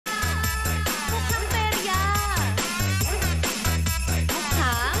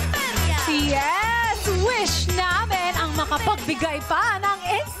ipamimigay pa ng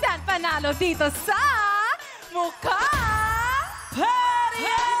instant panalo dito sa Mukhang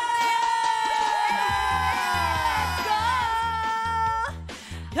Perya!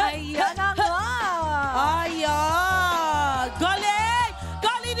 Ayan na nga! Ayan! Galing!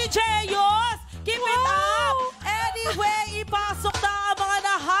 Galing ni Jeyos! Keep it up! Anyway, ipasok na ang mga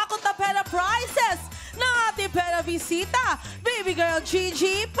nahakot na pera prizes ng ating pera bisita. Baby girl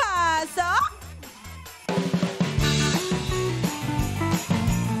Gigi, pasok!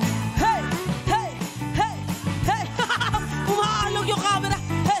 Hey! Hey! Hey! Hey! Umaalog yung camera!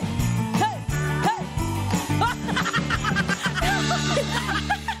 Hey! Hey! Hey!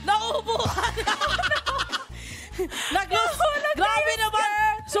 Nauubuhan! Grabe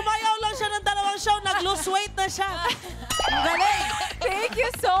naman! Sumayaw lang siya ng 2 show, nag-lose weight na siya. Galing! Thank you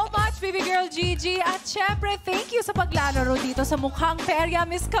so much, baby girl Gigi. At syempre, thank you sa paglalaro dito sa Mukhang Perya,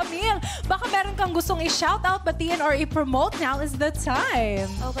 Miss Camille. Baka meron kang gustong i-shoutout, batiin, or i-promote. Now is the time.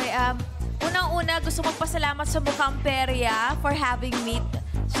 Okay, unang-una gusto magpasalamat sa Mukhang Perya for having me.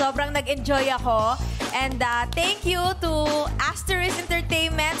 Sobrang nag-enjoy ako. And thank you to Asterisk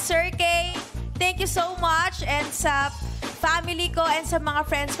Entertainment, Sir K. Thank you so much. And sa family ko and sa mga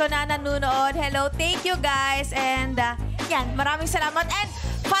friends ko na nanonood. Hello, thank you guys. And yan, maraming salamat. And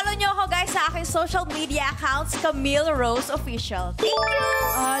follow nyo ako guys sa aking social media accounts, Camille Rose Official. Thank you!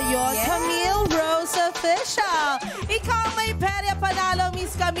 Ayun, yes. Camille Rose Official. Ikaw may perya panalo,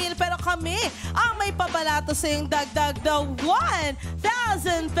 Miss Camille. Pero kami ang may pabalato sa iyong dagdag na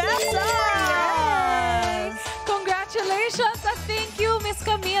 1,000 pesos! Yes. Congratulations at thank you, Miss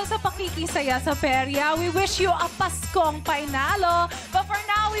Camille, sa pakikisaya sa Perya. We wish you a Paskong Painalo. But for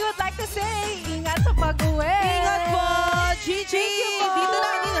now, we would like to say, ingat sa pag-uwi. Ingat po, Gigi. Dito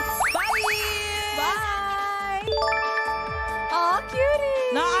na, dito. Bye! Bye! Oh,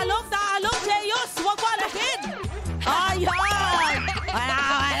 cutie! Naalog, Jeyos! Huwag mo alahin! Ayan! Wala!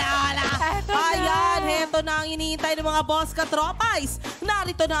 Ayan, heto na ang iniintay ng mga boss KatroPIEs.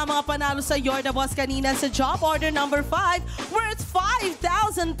 Narito na ang mga panalo sa You're the Boss kanina sa job order number 5 worth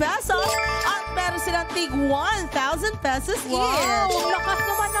 5,000 pesos. At meron silang tig 1,000 pesos each. Wow! Lakas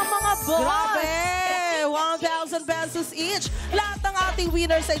naman ng mga boss! Grabe! 1,000 pesos each. Lahat ng ating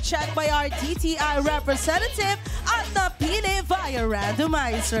winners ay checked by our DTI representative at napili via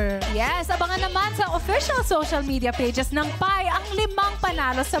randomizer. Yes, abangan naman sa official social media pages ng PIE ang 5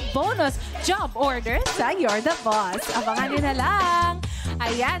 panalo sa bonus job order sa You're the Boss. Abangan nyo na lang.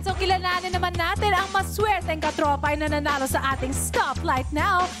 Ayan, so kilalanin naman natin ang maswerteng KatroPIE na nanalo sa ating Stoplight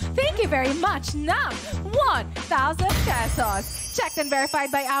Now. Thank you very much ng 1,000 pesos. Checked and verified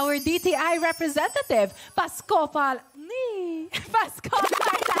by our DTI representative, Pasko Ulit.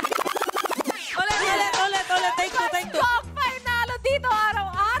 Thank you. Pasko Painalo dito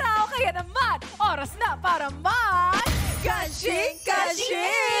araw-araw. Kaya naman, oras na para Kaching!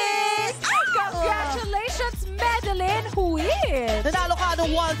 Congratulations, Madeline Huil! Nanalo ka ng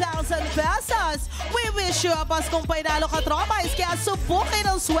 1,000 pesos. We wish you a Paskong Painalo KatroPIEs. Kaya subukin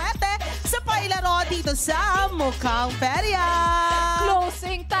ang swerte sa pailaro dito sa Mukhang Perya.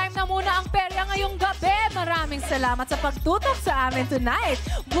 Closing time na muna ang Perya ngayong gabi. Maraming salamat sa pagtutok sa amin tonight.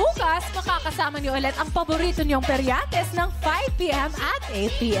 Bukas, makakasama niyo ulit ang paborito niyong peryates ng 5 p.m. at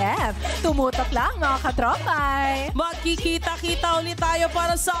 8 p.m. Tumutok lang mga KatroPIE. Magkikita-kita ulit tayo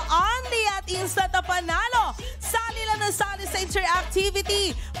para sa only at instant na panalo. Sali lang na sali sa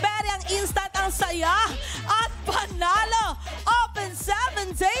Interactivity. Pero ang instant ang saya at panalo.